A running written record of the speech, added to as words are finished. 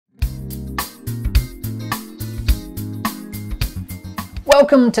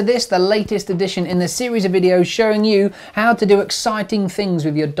Welcome to this, the latest edition in the series of videos showing you how to do exciting things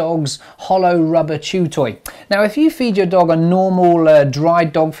with your dog's hollow rubber chew toy. Now, if you feed your dog a normal dry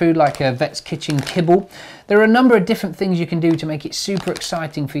dog food like a vet's kitchen kibble, there are a number of different things you can do to make it super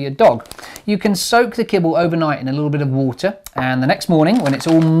exciting for your dog. You can soak the kibble overnight in a little bit of water, and the next morning, when it's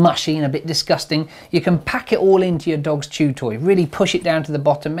all mushy and a bit disgusting, you can pack it all into your dog's chew toy. Really push it down to the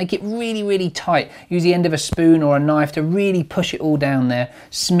bottom, make it really, really tight. Use the end of a spoon or a knife to really push it all down there,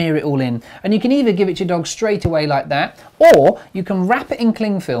 smear it all in. And you can either give it to your dog straight away like that, or you can wrap it in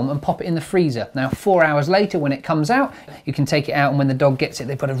cling film and pop it in the freezer. Now, 4 hours later when it comes out, you can take it out, and when the dog gets it,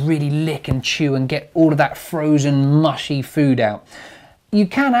 they've got to really lick and chew and get all of that frozen mushy food out. You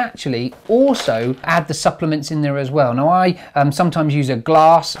can actually also add the supplements in there as well. Now, I sometimes use a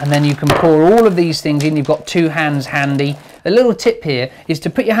glass, and then you can pour all of these things in. You've got two hands handy. The little tip here is to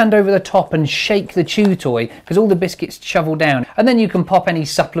put your hand over the top and shake the chew toy, because all the biscuits shovel down. And then you can pop any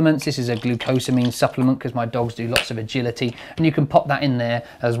supplements. This is a glucosamine supplement because my dogs do lots of agility, and you can pop that in there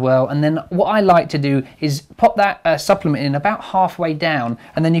as well. And then what I like to do is pop that supplement in about halfway down,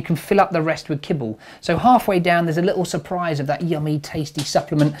 and then you can fill up the rest with kibble. So halfway down there's a little surprise of that yummy tasty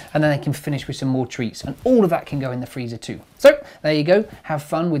supplement, and then they can finish with some more treats, and all of that can go in the freezer too. So there you go, have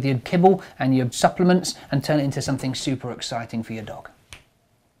fun with your kibble and your supplements and turn it into something super exciting for your dog.